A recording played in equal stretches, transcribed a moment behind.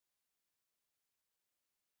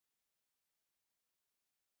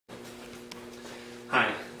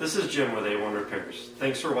This is Jim with A1 Repairs.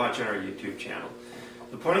 Thanks for watching our YouTube channel.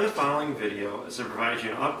 The point of the following video is to provide you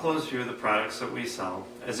an up-close view of the products that we sell,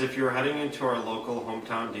 as if you were heading into our local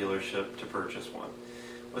hometown dealership to purchase one.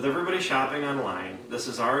 With everybody shopping online, this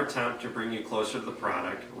is our attempt to bring you closer to the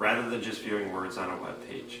product rather than just viewing words on a web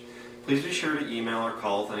page. Please be sure to email or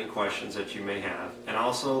call with any questions that you may have, and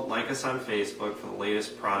also like us on Facebook for the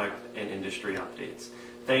latest product and industry updates.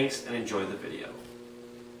 Thanks, and enjoy the video.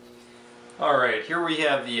 Alright, here we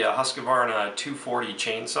have the Husqvarna 240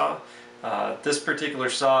 chainsaw. This particular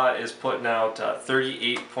saw is putting out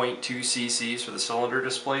 38.2 cc's for the cylinder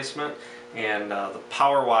displacement, and the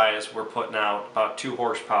power-wise we're putting out about 2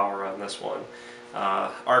 horsepower on this one.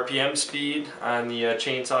 RPM speed on the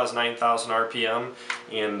chainsaw is 9,000 RPM,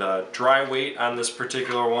 and dry weight on this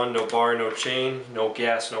particular one, no bar, no chain, no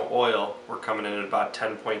gas, no oil, we're coming in at about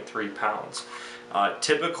 10.3 pounds.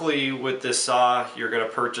 Typically with this saw you're going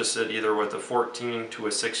to purchase it either with a 14 to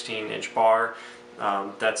a 16 inch bar.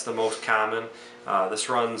 That's the most common. This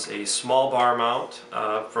runs a small bar mount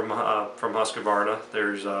from Husqvarna.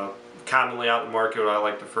 There's commonly out in the market what I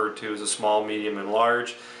like to refer to as a small, medium, and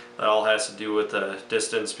large. That all has to do with the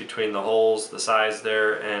distance between the holes, the size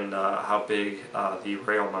there, and how big the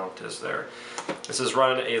rail mount is there. This is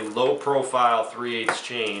running a low profile 3/8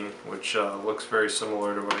 chain, which looks very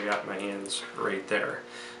similar to what I got in my hands right there.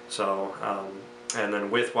 So, and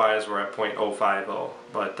then width wise we're at .050,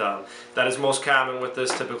 but that is most common with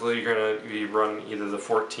this. Typically you're going to be running either the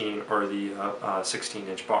 14 or the 16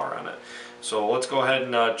 inch bar on it. So let's go ahead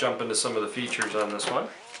and jump into some of the features on this one.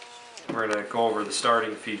 We're going to go over the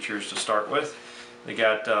starting features to start with. We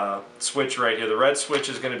got switch right here. The red switch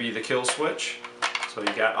is going to be the kill switch. So you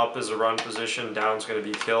got up as a run position, down is going to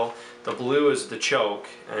be kill. The blue is the choke,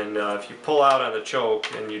 and if you pull out on the choke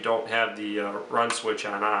and you don't have the run switch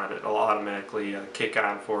on, it'll automatically kick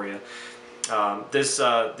on for you.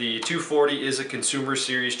 The 240 is a consumer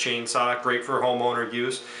series chainsaw, great for homeowner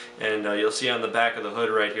use, and you'll see on the back of the hood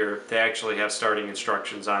right here they actually have starting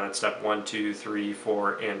instructions on it, step 1, 2, 3,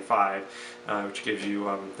 4, and 5, which gives you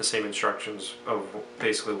the same instructions of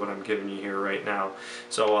basically what I'm giving you here right now.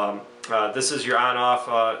 So this is your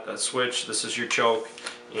on-off switch, this is your choke,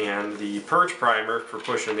 and the purge primer for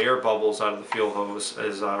pushing the air bubbles out of the fuel hose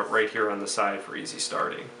is right here on the side for easy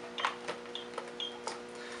starting,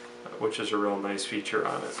 which is a real nice feature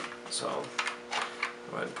on it. So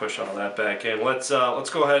go ahead and push all that back in. Let's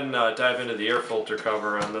go ahead and dive into the air filter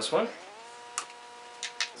cover on this one.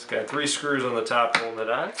 It's got 3 screws on the top holding it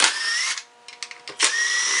on.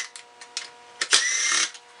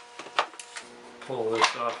 Pull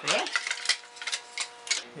this off here.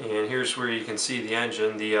 And here's where you can see the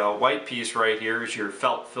engine. The white piece right here is your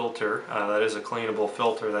felt filter. That is a cleanable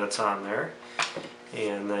filter that's on there.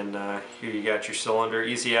 And then here you got your cylinder,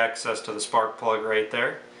 easy access to the spark plug right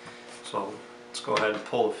there. So let's go ahead and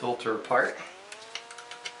pull the filter apart.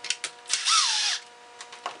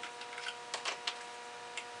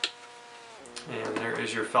 And there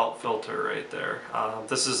is your felt filter right there.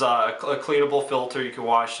 This is a cleanable filter. You can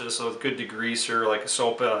wash this with good degreaser like a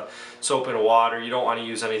soap and water. You don't want to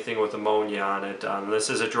use anything with ammonia on it. This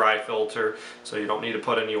is a dry filter, so you don't need to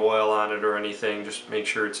put any oil on it or anything. Just make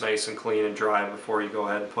sure it's nice and clean and dry before you go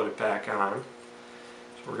ahead and put it back on.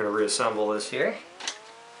 So we're going to reassemble this here.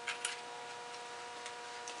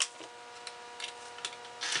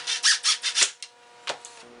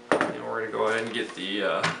 And we're going to go ahead and get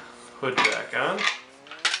the hood back on.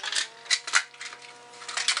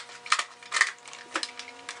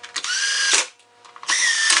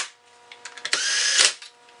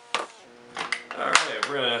 Alright,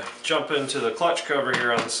 we're going to jump into the clutch cover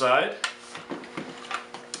here on the side.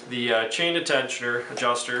 The chain detentioner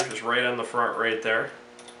adjuster is right on the front right there.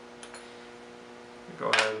 Go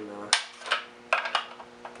ahead and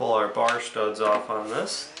pull our bar studs off on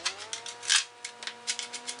this.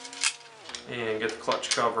 And get the clutch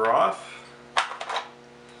cover off.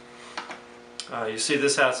 You see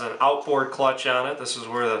this has an outboard clutch on it. This is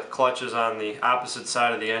where the clutch is on the opposite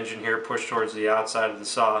side of the engine here, pushed towards the outside of the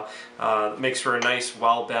saw. It makes for a nice,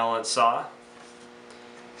 well-balanced saw.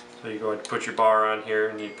 So you go ahead and put your bar on here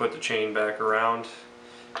and you put the chain back around,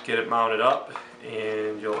 get it mounted up,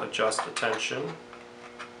 and you'll adjust the tension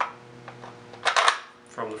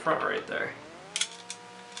from the front right there.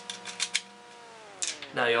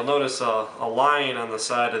 Now you'll notice a line on the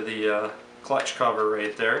side of the clutch cover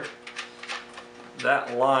right there.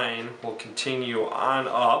 That line will continue on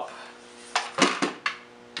up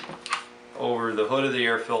over the hood of the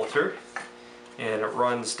air filter, and it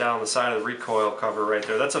runs down the side of the recoil cover right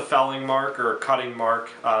there. That's a felling mark or a cutting mark.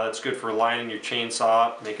 That's good for lining your chainsaw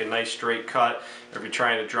up, make a nice straight cut. Or if you're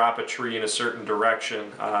trying to drop a tree in a certain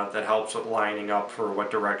direction, that helps with lining up for what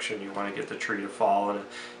direction you want to get the tree to fall in a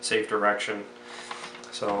safe direction.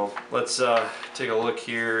 So let's take a look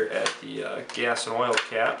here at the gas and oil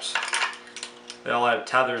caps. They all have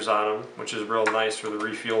tethers on them, which is real nice for the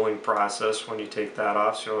refueling process when you take that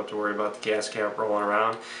off, so you don't have to worry about the gas cap rolling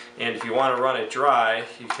around. And if you want to run it dry,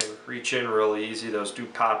 you can reach in really easy. Those do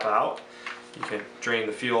pop out. You can drain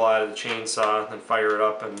the fuel out of the chainsaw, then fire it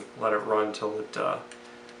up and let it run till it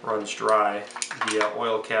runs dry. The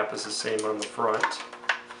oil cap is the same on the front.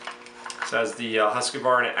 This has the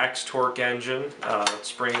Husqvarna X torque engine,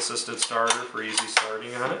 spring assisted starter for easy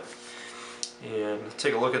starting on it. And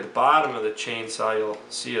take a look at the bottom of the chainsaw, you'll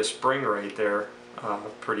see a spring right there,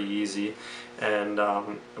 pretty easy. And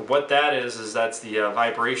what that is that's the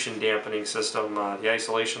vibration dampening system, the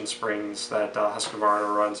isolation springs that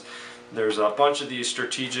Husqvarna runs. There's a bunch of these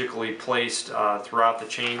strategically placed throughout the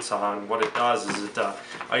chainsaw, and what it does is it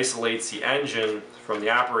isolates the engine from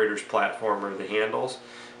the operator's platform or the handles.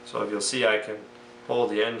 So if you'll see, I can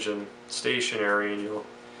hold the engine stationary and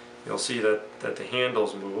you'll see that the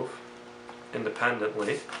handles move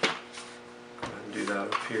independently. Go ahead and do that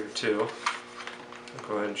up here too. I'll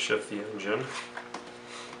go ahead and shift the engine.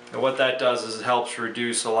 And what that does is it helps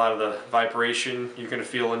reduce a lot of the vibration you're going to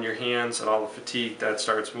feel in your hands and all the fatigue that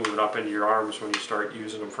starts moving up into your arms when you start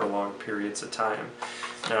using them for long periods of time.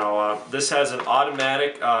 Now this has an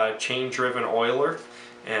automatic chain-driven oiler,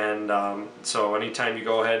 and so anytime you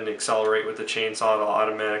go ahead and accelerate with the chainsaw, it'll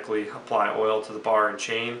automatically apply oil to the bar and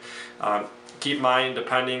chain. Keep in mind,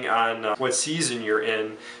 depending on what season you're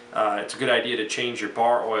in, it's a good idea to change your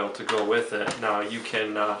bar oil to go with it. Now you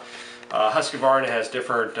can, Husqvarna has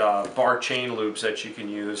different bar chain lubes that you can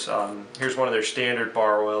use. Here's one of their standard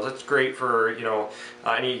bar oils. It's great for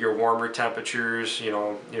any of your warmer temperatures,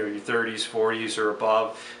 your 30s, 40s or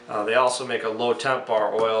above. They also make a low temp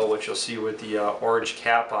bar oil, which you'll see with the orange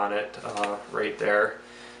cap on it right there.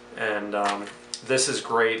 And this is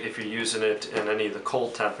great if you're using it in any of the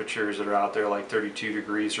cold temperatures that are out there, like 32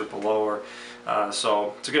 degrees or below.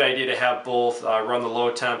 So it's a good idea to have both. Run the low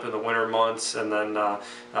temp in the winter months, and then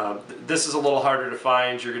this is a little harder to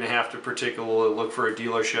find. You're going to have to particularly look for a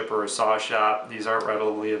dealership or a saw shop. These aren't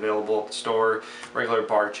readily available at the store. Regular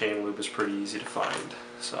bar chain lube is pretty easy to find.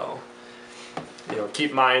 So keep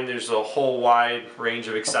in mind there's a whole wide range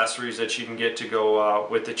of accessories that you can get to go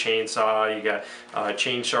with the chainsaw. You got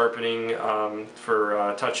chain sharpening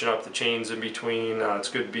for touching up the chains in between. It's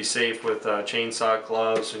good to be safe with chainsaw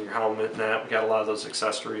gloves and your helmet and that. We got a lot of those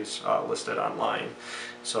accessories listed online.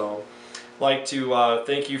 So I'd like to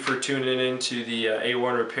thank you for tuning in to the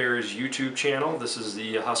A1 Repairs YouTube channel. This is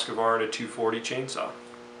the Husqvarna 240 chainsaw.